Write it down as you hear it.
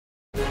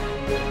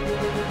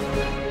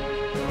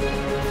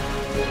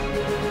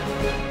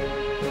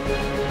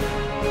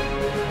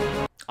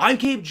I'm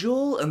Cape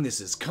Joel, and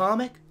this is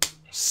Comic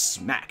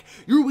Smack,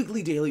 your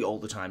weekly, daily, all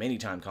the time,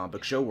 anytime comic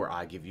book show where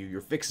I give you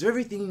your fix of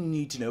everything you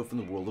need to know from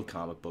the world of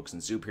comic books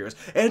and superheroes.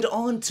 And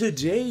on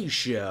today's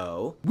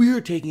show,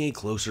 we're taking a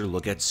closer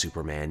look at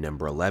Superman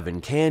number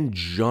 11. Can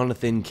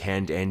Jonathan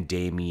Kent and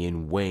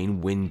Damian Wayne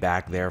win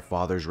back their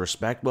father's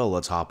respect? Well,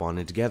 let's hop on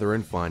in together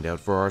and find out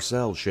for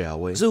ourselves, shall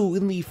we? So,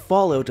 in the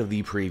fallout of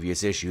the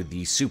previous issue,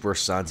 the Super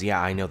Sons,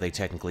 yeah, I know they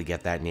technically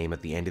get that name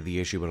at the end of the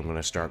issue, but I'm going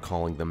to start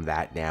calling them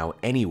that now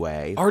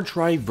anyway, are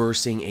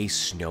traversing a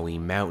snowy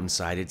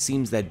mountainside. It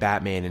seems that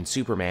Batman and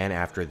Superman,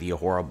 after the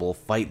horrible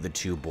fight the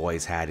two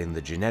boys had in the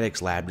genetics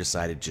lab,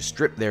 decided to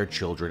strip their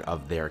children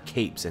of their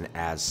capes, and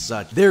as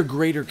such, their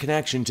greater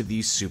connection to the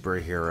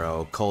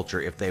superhero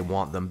culture. If they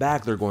want them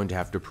back, they're going to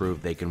have to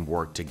prove they can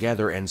work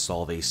together and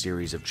solve a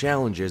series of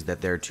challenges that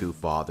their two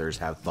fathers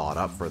have thought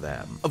up for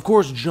them. Of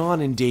course,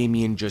 John and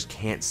Damian just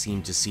can't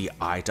seem to see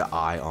eye to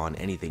eye on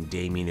anything.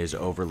 Damian is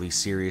overly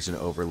serious and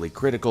overly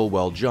critical,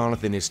 while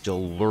Jonathan is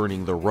still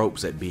learning the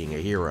ropes at being a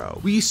hero.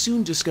 We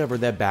soon discover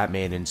that Batman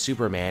and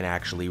Superman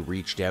actually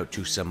reached out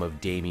to some of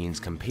Damian's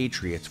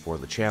compatriots for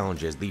the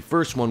challenges. The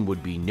first one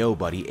would be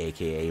Nobody,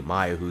 aka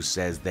Maya, who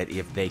says that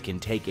if they can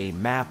take a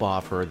map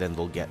off her, then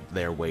they'll get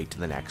their way to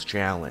the next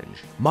challenge.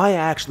 Maya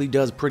actually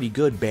does pretty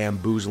good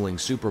bamboozling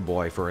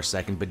Superboy for a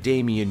second, but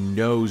Damian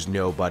knows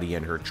Nobody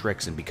and her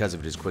tricks, and because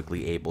of it is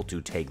quickly able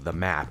to take the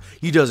map.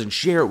 He doesn't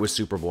share it with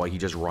Superboy, he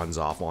just runs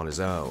off on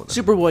his own.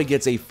 Superboy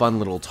gets a fun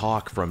little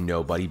talk from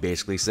Nobody,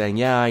 basically saying,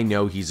 yeah, I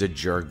know he's a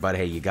jerk, but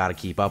hey, you gotta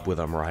keep up with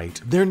him,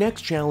 right? Their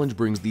next challenge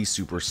brings the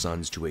Super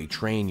Sons to a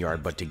train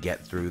yard, but to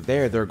get through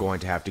there, they're going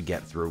to have to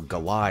get through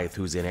Goliath,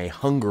 who's in a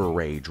hunger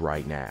rage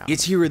right now.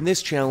 It's here in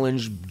this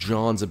challenge,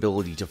 John's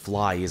ability to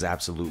fly is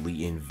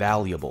absolutely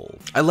invaluable.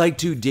 I like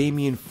to,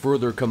 Damian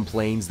further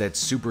complains that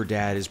Super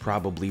Dad is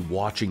probably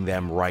watching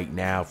them right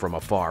now from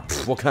afar.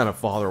 Pfft, what kind of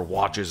father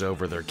watches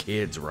over their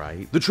kids,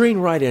 right? The train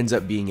ride ends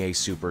up being a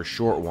super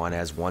short one,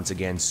 as once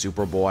again,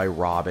 Superboy,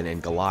 Robin,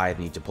 and Goliath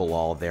need to pull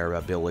all their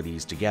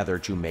abilities together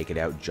to make it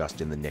out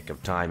just in the nick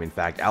of time. In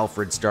fact,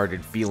 Alfred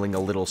started feeling a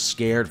little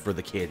scared for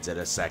the kids at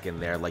a second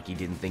there, like he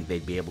didn't think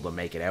they'd be able to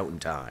make it out in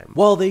time.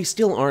 While they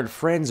still aren't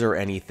friends or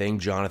anything,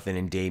 Jonathan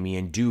and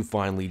Damian do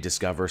finally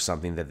discover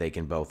something that they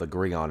can both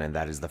agree on, and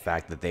that is the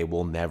fact that they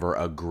will never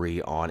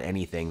agree on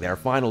anything. Their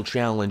final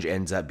challenge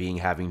ends up being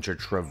having to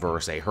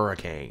traverse a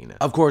hurricane.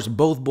 Of course,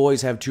 both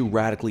boys have two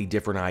radically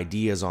different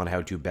ideas on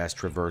how to best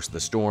traverse the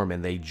storm,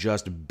 and they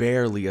just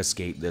barely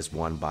escape this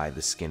one by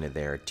the skin of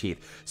their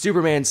teeth.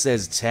 Superman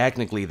says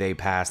technically they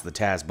passed the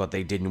test, but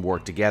they didn't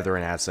work together,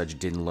 and as such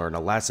didn't learn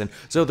a lesson,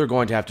 so they're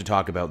going to have to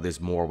talk about this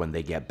more when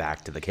they get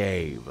back to the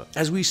cave.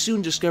 As we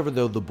soon discover,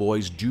 though, the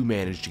boys do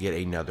manage to get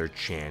another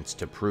chance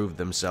to prove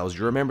themselves.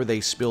 You remember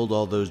they spilled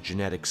all those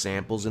genetic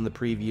samples in the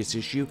previous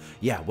issue?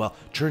 Yeah, well,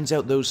 turns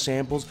out those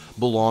samples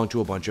belong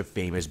to a bunch of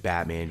famous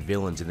Batman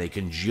villains, and they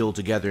congeal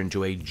together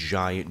into a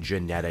giant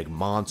genetic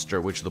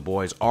monster, which the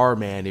boys are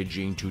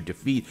managing to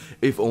defeat,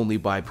 if only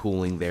by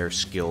pooling their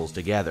skills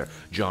together.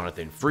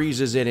 Jonathan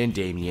freezes it, and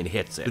Damian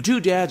hits it. The two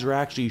dads are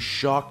actually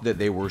shocked that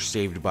they were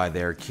saved by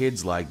their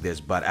kids like this,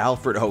 but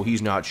Alfred, oh,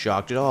 he's not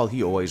shocked at all.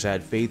 He always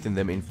had faith in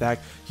them. In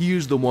fact, he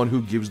is the one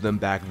who gives them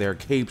back their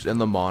capes and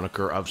the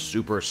moniker of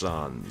Super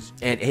Sons.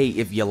 And hey,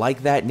 if you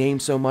like that name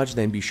so much,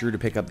 then be sure to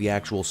pick up the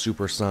actual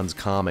Super Sons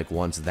comic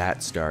once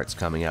that starts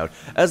coming out.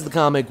 As the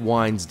comic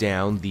winds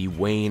down, the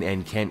Wayne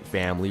and Kent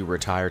family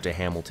retire to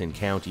Hamilton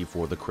County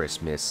for the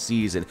Christmas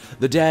season.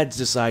 The dads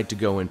decide to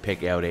go and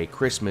pick out a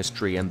Christmas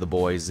tree, and the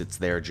boys, it's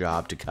their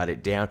job to cut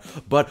it down,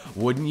 but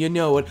wouldn't you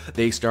know it,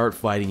 they start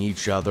fighting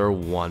each other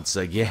once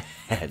again.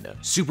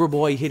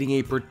 Superboy hitting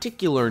a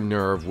particular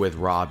nerve with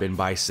Robin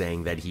by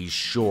saying that he's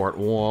short,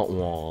 wah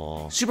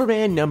wah.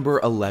 Superman number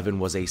 11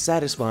 was a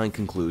satisfying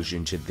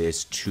conclusion to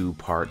this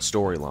two-part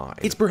storyline.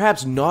 It's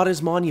perhaps not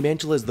as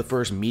monumental as the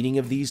first meeting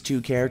of these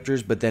two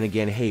characters, but then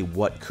again, hey,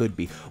 what could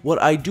be?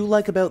 What I do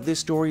like about this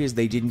story is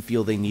they didn't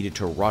feel they needed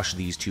to rush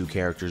these two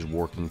characters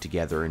working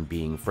together and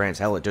being friends.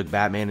 Hell, it took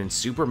Batman and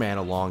Superman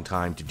a long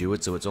time to do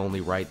it, so it's only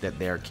right that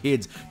their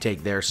kids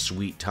take their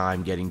sweet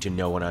time getting to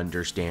know and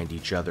understand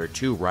each other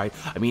too, right?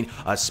 I mean,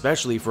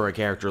 especially for a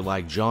character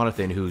like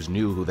Jonathan, who's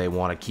new, who they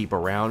want to keep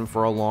around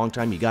for a long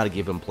time, you gotta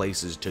give him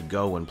places to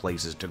go and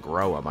places to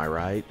grow, am I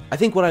right? I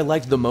think what I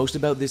liked the most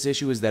about this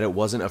issue is that it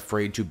wasn't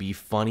afraid to be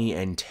funny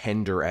and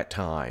tender at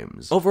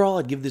times. Overall,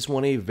 I'd give this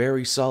one a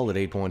very solid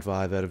 8.5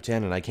 out of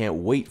 10, and I can't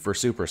wait for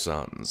Super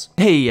Sons.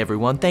 Hey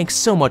everyone, thanks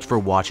so much for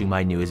watching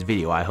my newest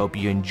video. I hope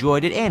you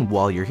enjoyed it, and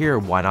while you're here,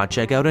 why not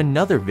check out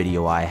another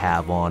video I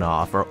have on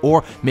offer,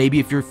 or maybe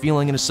if you're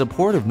feeling in a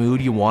supportive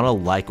mood, you want to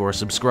like or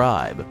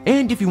subscribe.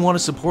 And if you want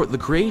to support the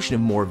creation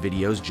of more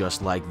videos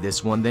just like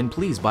this one, then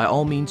please by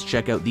all means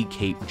check out the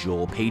Cape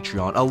Joel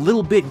Patreon. A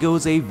little bit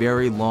goes a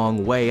very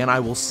long way, and I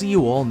will see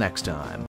you all next time.